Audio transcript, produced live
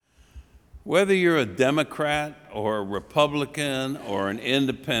Whether you're a Democrat or a Republican or an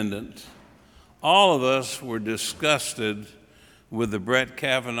independent, all of us were disgusted with the Brett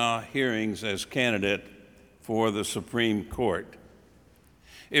Kavanaugh hearings as candidate for the Supreme Court.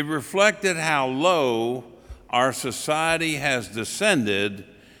 It reflected how low our society has descended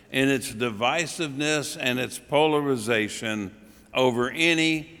in its divisiveness and its polarization over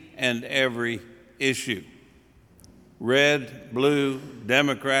any and every issue. Red, blue,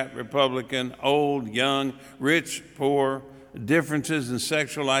 Democrat, Republican, old, young, rich, poor, differences in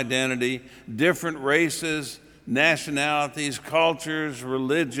sexual identity, different races, nationalities, cultures,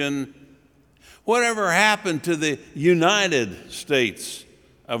 religion. Whatever happened to the United States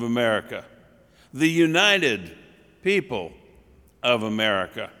of America, the united people of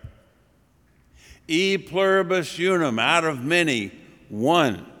America? E pluribus unum, out of many,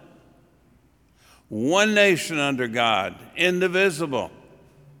 one. One nation under God, indivisible.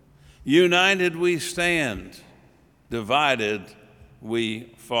 United we stand, divided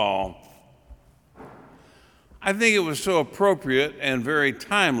we fall. I think it was so appropriate and very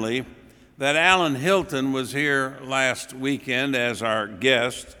timely that Alan Hilton was here last weekend as our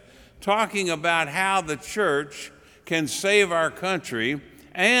guest, talking about how the church can save our country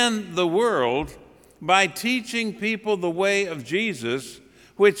and the world by teaching people the way of Jesus,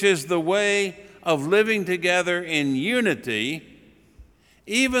 which is the way of living together in unity,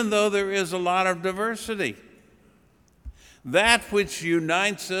 even though there is a lot of diversity. That which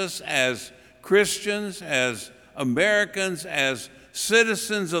unites us as Christians, as Americans, as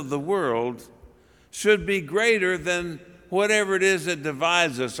citizens of the world, should be greater than whatever it is that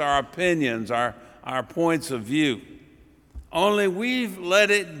divides us, our opinions, our points of view. Only we've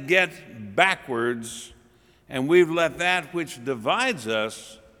let it get backwards, and we've let that which divides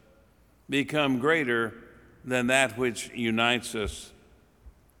us become greater than that which unites us.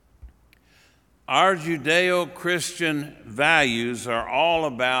 Our Judeo-Christian values are all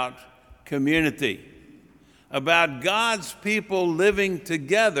about community, about God's people living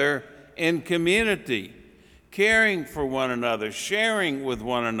together in community, caring for one another, sharing with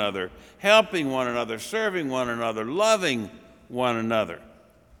one another, helping one another, serving one another, loving one another.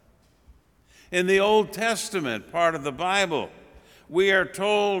 In the Old Testament part of the Bible, we are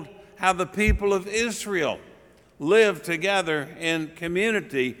told how the people of Israel lived together in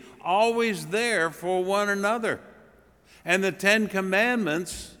community, always there for one another. And the Ten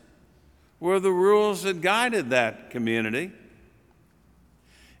Commandments were the rules that guided that community.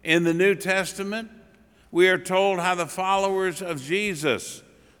 In the New Testament, we are told how the followers of Jesus,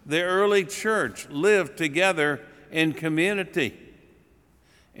 the early church, lived together in community.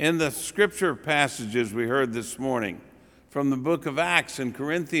 In the scripture passages we heard this morning, from the book of Acts and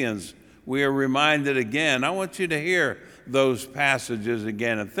Corinthians, we are reminded again. I want you to hear those passages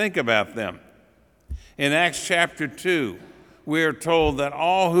again and think about them. In Acts chapter 2, we are told that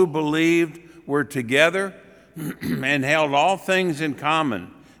all who believed were together and held all things in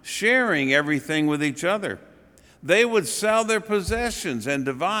common, sharing everything with each other. They would sell their possessions and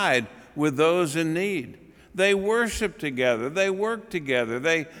divide with those in need. They worshiped together. They worked together.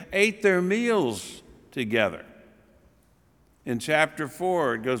 They ate their meals together. In chapter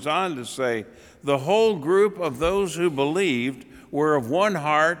 4, it goes on to say, the whole group of those who believed were of one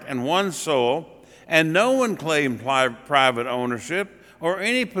heart and one soul, and no one claimed private ownership or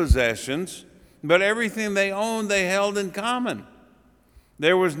any possessions, but everything they owned they held in common.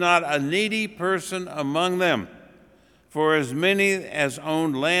 There was not a needy person among them, for as many as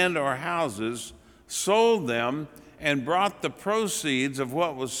owned land or houses sold them and brought the proceeds of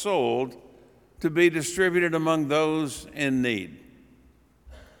what was sold to be distributed among those in need.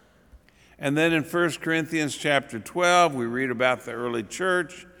 And then in 1 Corinthians chapter 12, we read about the early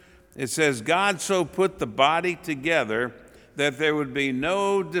church. It says, God so put the body together that there would be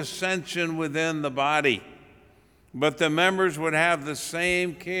no dissension within the body, but the members would have the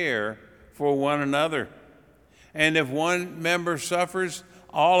same care for one another. And if one member suffers,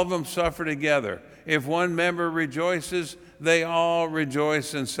 all of them suffer together. If one member rejoices, they all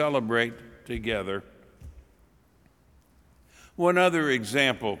rejoice and celebrate together. One other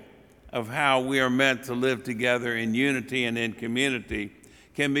example of how we are meant to live together in unity and in community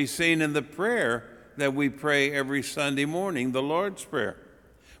can be seen in the prayer that we pray every Sunday morning, the Lord's Prayer.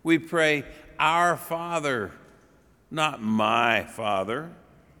 We pray, Our Father, not my Father.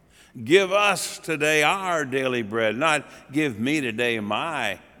 Give us today our daily bread, not give me today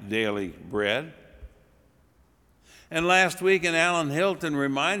my daily bread. And last week, Alan Hilton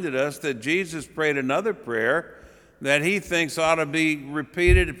reminded us that Jesus prayed another prayer that he thinks ought to be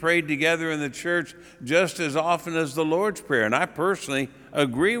repeated and prayed together in the church just as often as the Lord's Prayer. And I personally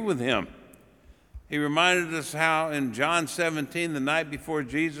agree with him. He reminded us how in John 17, the night before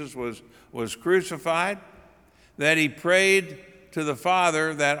Jesus was crucified, that he prayed to the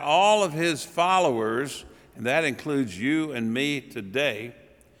Father that all of his followers, and that includes you and me today,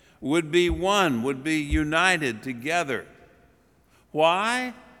 would be one, would be united together.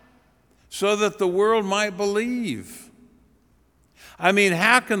 Why? So that the world might believe. I mean,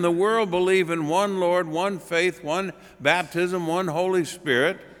 how can the world believe in one Lord, one faith, one baptism, one Holy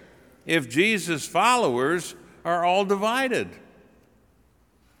Spirit, if Jesus' followers are all divided?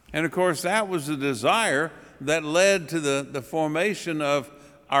 And of course, that was the desire that led to the formation of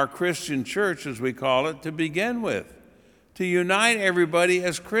our Christian church, as we call it, to begin with. To unite everybody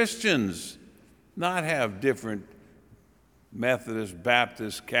as Christians, not have different Methodists,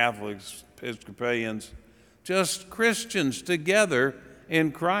 Baptists, Catholics, Episcopalians, just Christians together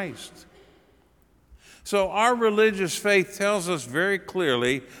in Christ. So our religious faith tells us very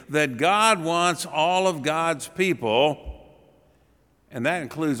clearly that God wants all of God's people, and that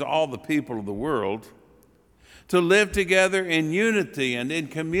includes all the people of the world, to live together in unity and in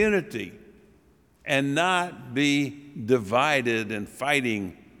community and not be divided and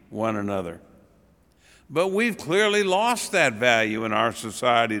fighting one another. But we've clearly lost that value in our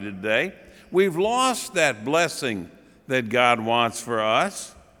society today. We've lost that blessing that God wants for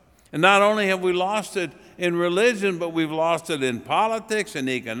us. And not only have we lost it in religion, but we've lost it in politics and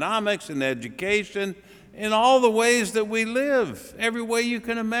economics and education, in all the ways that we live, every way you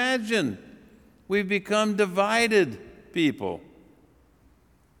can imagine. We've become divided people.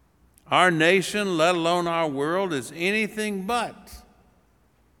 Our nation, let alone our world, is anything but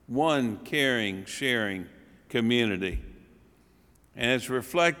one caring, sharing community. And it's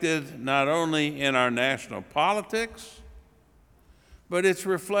reflected not only in our national politics, but it's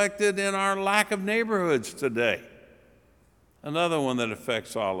reflected in our lack of neighborhoods today. Another one that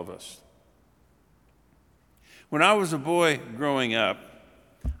affects all of us. When I was a boy growing up,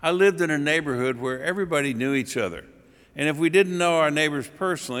 I lived in a neighborhood where everybody knew each other. And if we didn't know our neighbors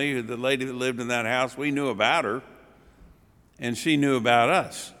personally, the lady that lived in that house, we knew about her, and she knew about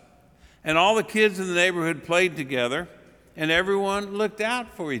us. And all the kids in the neighborhood played together, and everyone looked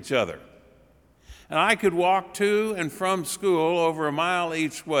out for each other. And I could walk to and from school over a mile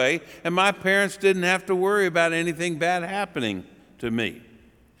each way, and my parents didn't have to worry about anything bad happening to me.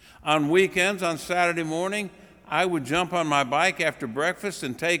 On weekends, on Saturday morning, I would jump on my bike after breakfast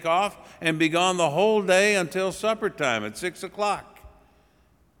and take off and be gone the whole day until supper time at 6 o'clock,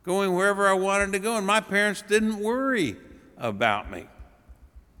 going wherever I wanted to go, and my parents didn't worry about me.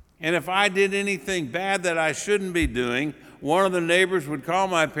 And if I did anything bad that I shouldn't be doing, one of the neighbors would call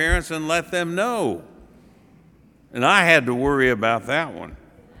my parents and let them know. And I had to worry about that one.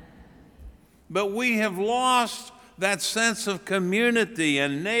 But we have lost that sense of community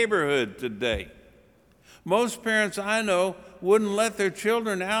and neighborhood today. Most parents I know wouldn't let their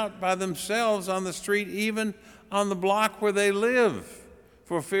children out by themselves on the street, even on the block where they live,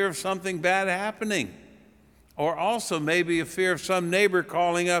 for fear of something bad happening. Or also maybe a fear of some neighbor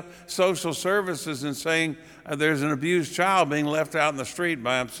calling up social services and saying there's an abused child being left out in the street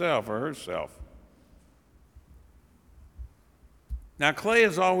by himself or herself. Now, Clay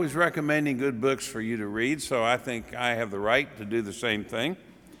is always recommending good books for you to read, so I think I have the right to do the same thing.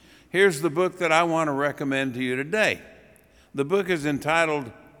 Here's the book that I want to recommend to you today. The book is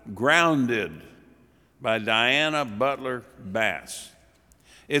entitled Grounded by Diana Butler Bass.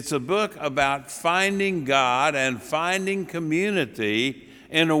 It's a book about finding God and finding community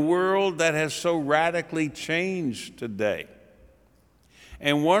in a world that has so radically changed today.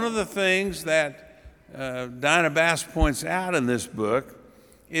 And one of the things that Diana Bass points out in this book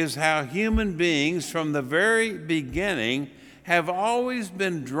is how human beings from the very beginning have always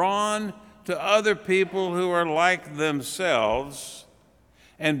been drawn to other people who are like themselves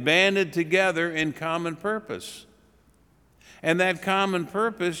and banded together in common purpose. And that common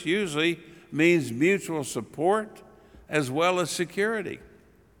purpose usually means mutual support as well as security.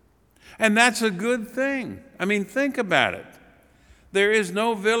 And that's a good thing. I mean, think about it. There is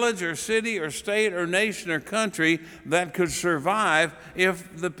no village or city or state or nation or country that could survive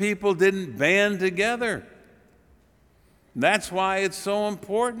if the people didn't band together. That's why it's so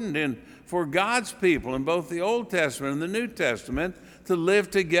important for God's people in both the Old Testament and the New Testament to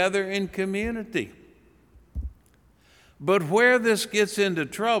live together in community. But where this gets into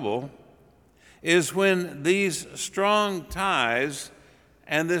trouble is when these strong ties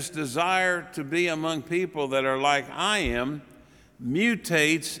and this desire to be among people that are like I am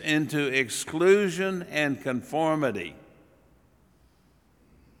mutates into exclusion and conformity.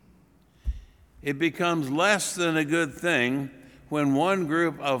 It becomes less than a good thing when one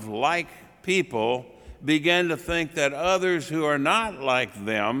group of like people begin to think that others who are not like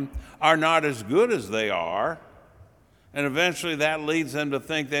them are not as good as they are, and eventually that leads them to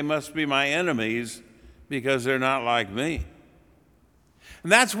think they must be my enemies because they're not like me.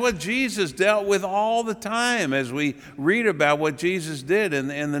 And that's what Jesus dealt with all the time as we read about what Jesus did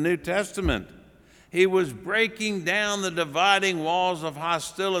in the New Testament. He was breaking down the dividing walls of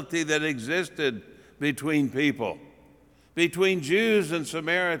hostility that existed between people, between Jews and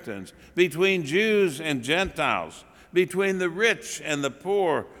Samaritans, between Jews and Gentiles, between the rich and the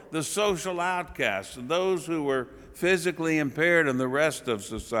poor, the social outcasts, and those who were physically impaired and the rest of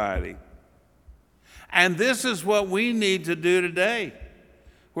society. And this is what we need to do today,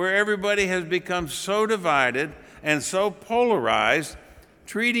 where everybody has become so divided and so polarized,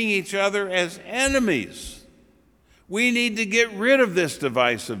 treating each other as enemies. We need to get rid of this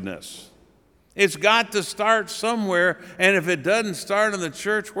divisiveness. It's got to start somewhere, and if it doesn't start in the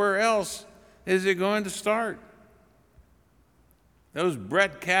church, where else is it going to start? Those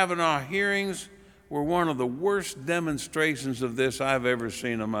Brett Kavanaugh hearings were one of the worst demonstrations of this I've ever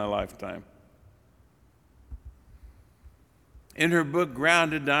seen in my lifetime. In her book,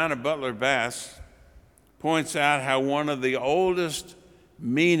 Grounded, Diana Butler Bass points out how one of the oldest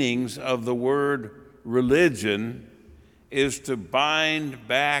meanings of the word religion is to bind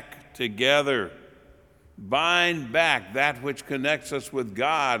back together. Bind back that which connects us with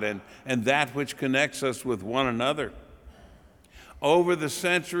God and that which connects us with one another. Over the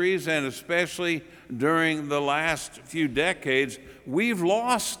centuries, and especially during the last few decades, we've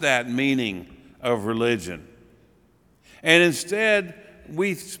lost that meaning of religion. And instead,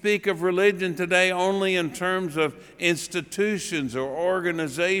 we speak of religion today only in terms of institutions or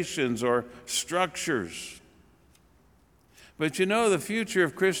organizations or structures. But you know, the future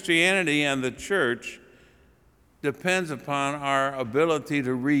of Christianity and the church depends upon our ability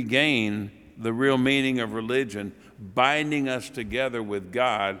to regain the real meaning of religion, binding us together with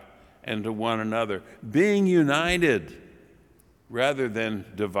God and to one another, being united rather than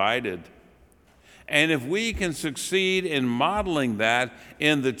divided. And if we can succeed in modeling that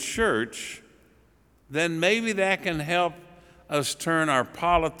in the church, then maybe that can help us turn our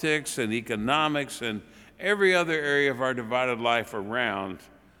politics and economics and every other area of our divided life around,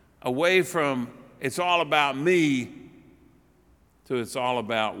 away from it's all about me to it's all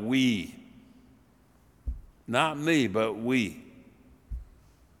about we. Not me, but we.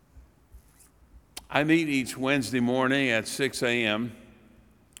 I meet each Wednesday morning at 6 a.m.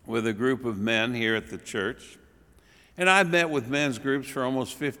 with a group of men here at the church. And I've met with men's groups for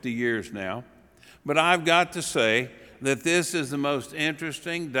almost 50 years now. But I've got to say that this is the most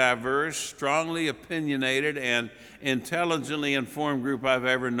interesting, diverse, strongly opinionated, and intelligently informed group I've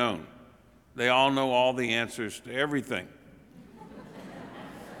ever known. They all know all the answers to everything.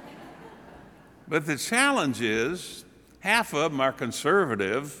 But the challenge is, half of them are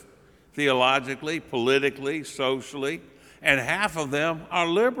conservative, theologically, politically, socially, and half of them are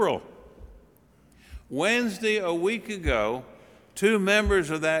liberal. Wednesday, a week ago, two members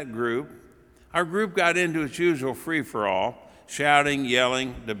of that group, our group got into its usual free-for-all, shouting,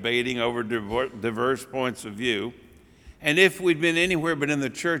 yelling, debating over diverse points of view. And if we'd been anywhere but in the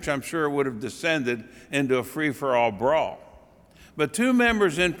church, I'm sure it would have descended into a free-for-all brawl. But two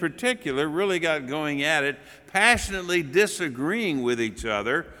members in particular really got going at it, passionately disagreeing with each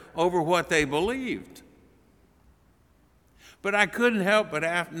other over what they believed. But I couldn't help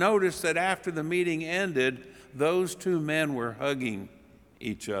but notice that after the meeting ended, those two men were hugging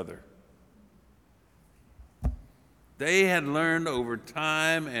each other. They had learned over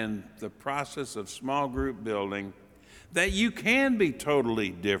time and the process of small group building that you can be totally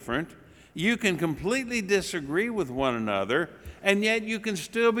different. You can completely disagree with one another, and yet you can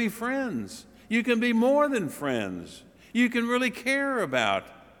still be friends. You can be more than friends. You can really care about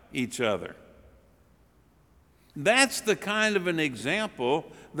each other. That's the kind of an example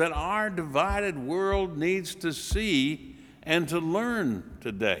that our divided world needs to see and to learn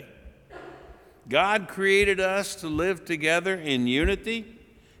today. God created us to live together in unity,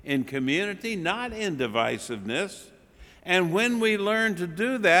 in community, not in divisiveness. And when we learn to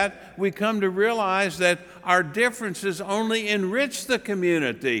do that, we come to realize that our differences only enrich the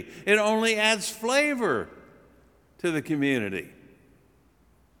community. It only adds flavor to the community.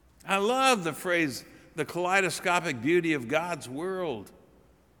 I love the phrase, the kaleidoscopic beauty of God's world.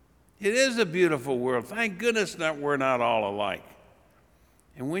 It is a beautiful world. Thank goodness that we're not all alike.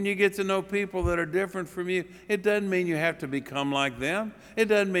 And when you get to know people that are different from you, it doesn't mean you have to become like them. It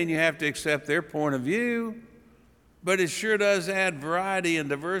doesn't mean you have to accept their point of view. But it sure does add variety and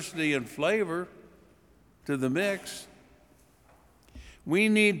diversity and flavor to the mix. We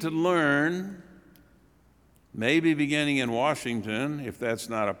need to learn, maybe beginning in Washington, if that's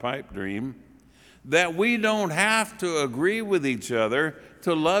not a pipe dream, that we don't have to agree with each other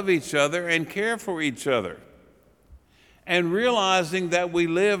to love each other and care for each other. And realizing that we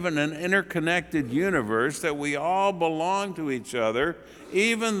live in an interconnected universe, that we all belong to each other,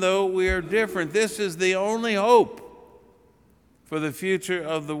 even though we are different. This is the only hope for the future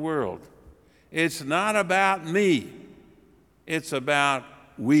of the world. It's not about me, it's about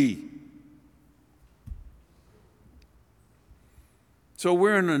we. So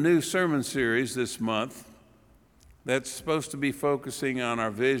we're in a new sermon series this month that's supposed to be focusing on our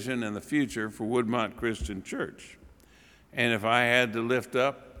vision and the future for Woodmont Christian Church. And if I had to lift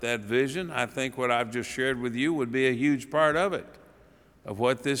up that vision, I think what I've just shared with you would be a huge part of it, of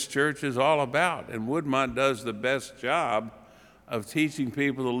what this church is all about. And Woodmont does the best job of teaching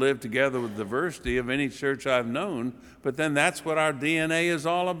people to live together with diversity of any church I've known, but then that's what our DNA is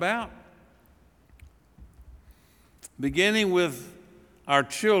all about. Beginning with our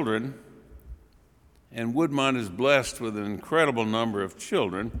children, and Woodmont is blessed with an incredible number of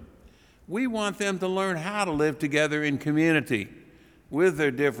children, we want them to learn how to live together in community with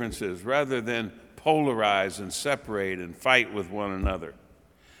their differences rather than polarize and separate and fight with one another.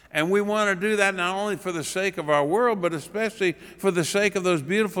 And we want to do that not only for the sake of our world, but especially for the sake of those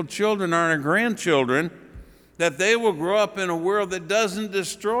beautiful children, our grandchildren, that they will grow up in a world that doesn't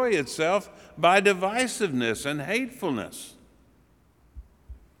destroy itself by divisiveness and hatefulness.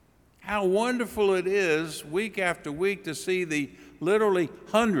 How wonderful it is week after week to see the literally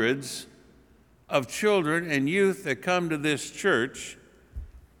hundreds of children and youth that come to this church,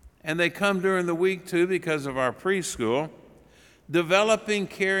 and they come during the week too because of our preschool, developing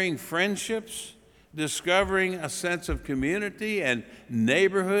caring friendships, discovering a sense of community and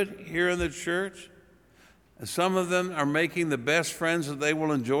neighborhood here in the church. Some of them are making the best friends that they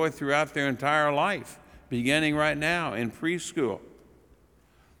will enjoy throughout their entire life, beginning right now in preschool.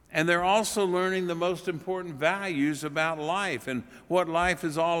 And they're also learning the most important values about life and what life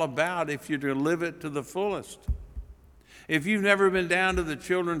is all about if you're to live it to the fullest. If you've never been down to the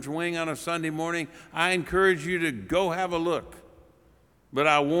children's wing on a Sunday morning, I encourage you to go have a look. But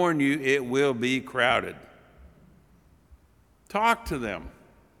I warn you, it will be crowded. Talk to them.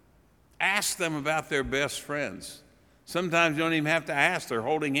 Ask them about their best friends. Sometimes you don't even have to ask. They're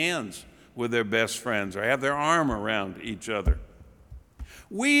holding hands with their best friends or have their arm around each other.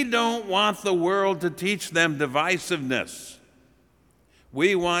 We don't want the world to teach them divisiveness.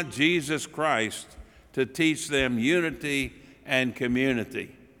 We want Jesus Christ to teach them unity and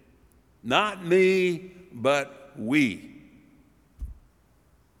community. Not me, but we.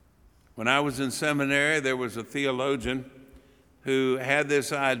 When I was in seminary, there was a theologian who had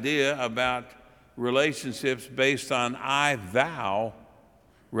this idea about relationships based on I thou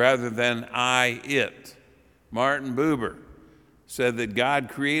rather than I it. Martin Buber said that God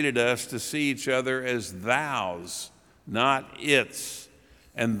created us to see each other as thous, not its.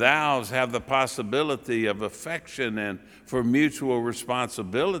 And thous have the possibility of affection and for mutual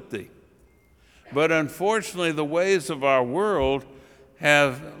responsibility. But unfortunately, the ways of our world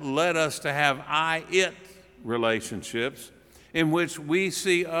have led us to have I-it relationships in which we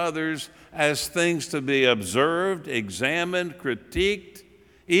see others as things to be observed, examined, critiqued,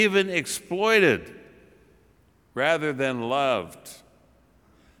 even exploited, rather than loved.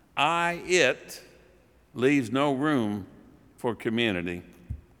 I-it leaves no room for community.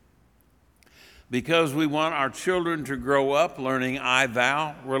 Because we want our children to grow up learning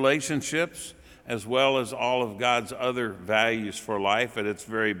I-thou relationships, as well as all of God's other values for life at its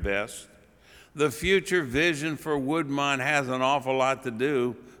very best, the future vision for Woodmont has an awful lot to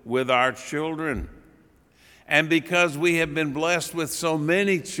do with our children. And because we have been blessed with so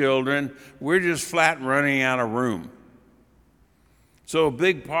many children, we're just flat running out of room. So a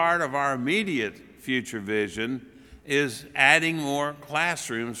big part of our immediate future vision is adding more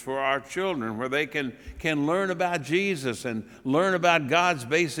classrooms for our children where they can learn about Jesus and learn about God's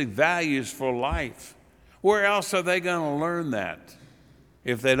basic values for life. Where else are they going to learn that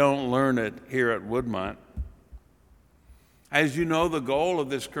if they don't learn it here at Woodmont? As you know, the goal of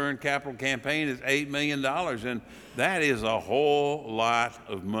this current capital campaign is $8 million, and that is a whole lot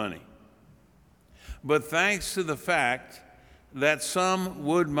of money. But thanks to the fact that some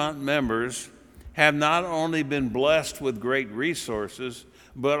Woodmont members have not only been blessed with great resources,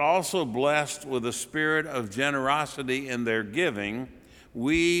 but also blessed with a spirit of generosity in their giving,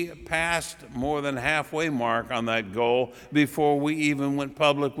 we passed more than halfway mark on that goal before we even went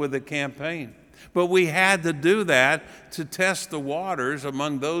public with the campaign. But we had to do that to test the waters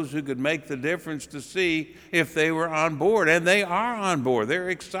among those who could make the difference to see if they were on board. And they are on board. They're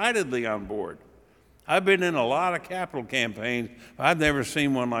excitedly on board. I've been in a lot of capital campaigns. I've never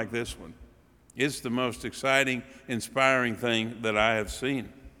seen one like this one. It's the most exciting, inspiring thing that I have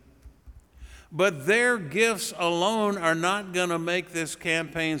seen. But their gifts alone are not going to make this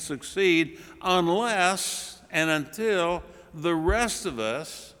campaign succeed unless and until the rest of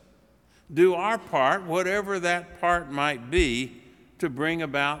us do our part, whatever that part might be, to bring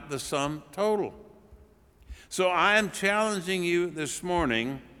about the sum total. So I am challenging you this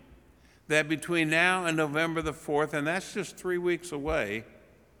morning that between now and November the 4th, and that's just 3 weeks away,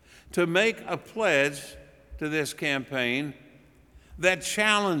 to make a pledge to this campaign that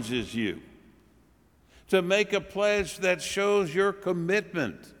challenges you, to make a pledge that shows your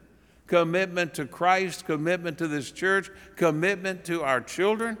commitment to Christ, commitment to this church, commitment to our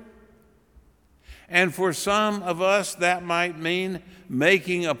children. And for some of us, that might mean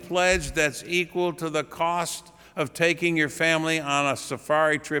making a pledge that's equal to the cost of taking your family on a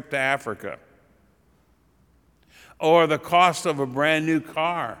safari trip to Africa, or the cost of a brand new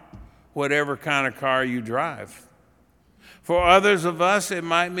car, whatever kind of car you drive. For others of us, it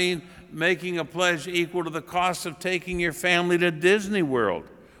might mean making a pledge equal to the cost of taking your family to Disney World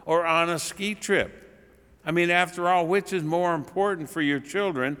or on a ski trip. I mean, after all, which is more important for your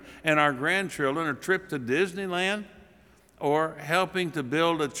children and our grandchildren, a trip to Disneyland or helping to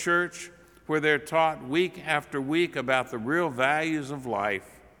build a church where they're taught week after week about the real values of life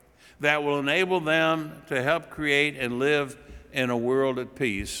that will enable them to help create and live in a world at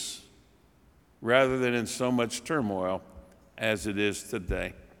peace rather than in so much turmoil as it is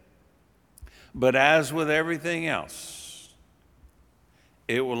today. But as with everything else,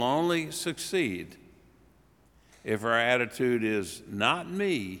 it will only succeed if our attitude is not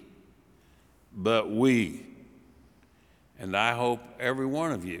me, but we. And I hope every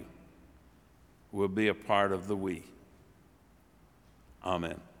one of you will be a part of the we.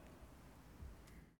 Amen.